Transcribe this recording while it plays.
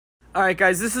Alright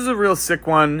guys, this is a real sick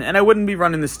one, and I wouldn't be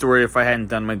running this story if I hadn't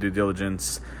done my due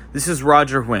diligence. This is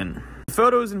Roger Huynh. The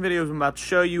photos and videos I'm about to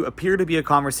show you appear to be a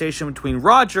conversation between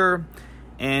Roger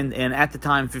and an, at the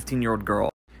time, 15-year-old girl.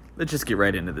 Let's just get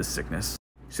right into this sickness.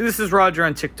 So this is Roger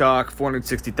on TikTok,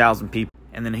 460,000 people.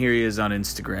 And then here he is on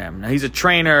Instagram. Now he's a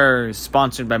trainer,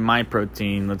 sponsored by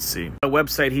MyProtein. Let's see. A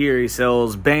website here, he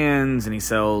sells bands, and he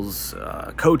sells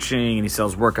coaching, and he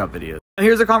sells workout videos. And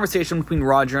here's a conversation between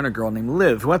Roger and a girl named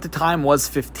Liv, who at the time was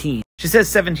 15. She says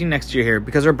 17 next year here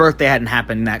because her birthday hadn't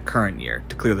happened that current year,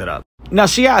 to clear that up. Now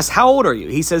she asks, how old are you?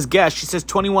 He says, guess. She says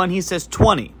 21. He says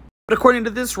 20. But according to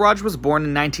this, Roger was born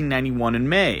in 1991 in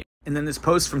May. And then this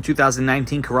post from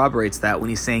 2019 corroborates that when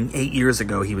he's saying 8 years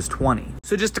ago he was 20.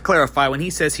 So just to clarify, when he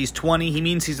says he's 20, he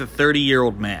means he's a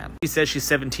 30-year-old man. He says she's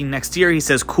 17 next year, he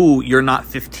says, cool, you're not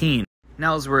 15.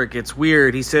 Now is where it gets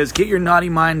weird. He says, get your naughty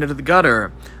mind out of the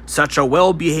gutter. Such a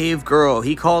well-behaved girl.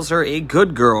 He calls her a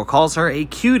good girl, calls her a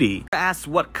cutie. Asks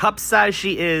what cup size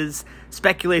she is,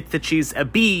 speculates that she's a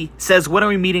B, says when are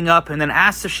we meeting up, and then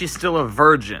asks if she's still a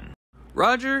virgin.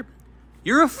 Roger,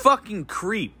 you're a fucking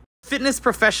creep. Fitness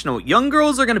professional. Young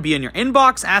girls are going to be in your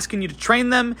inbox asking you to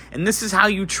train them, and this is how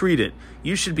you treat it.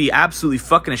 You should be absolutely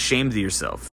fucking ashamed of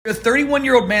yourself. You're a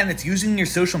 31-year-old man that's using your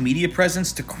social media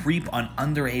presence to creep on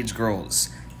underage girls.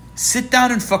 Sit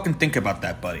down and fucking think about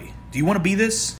that, buddy. Do you want to be this?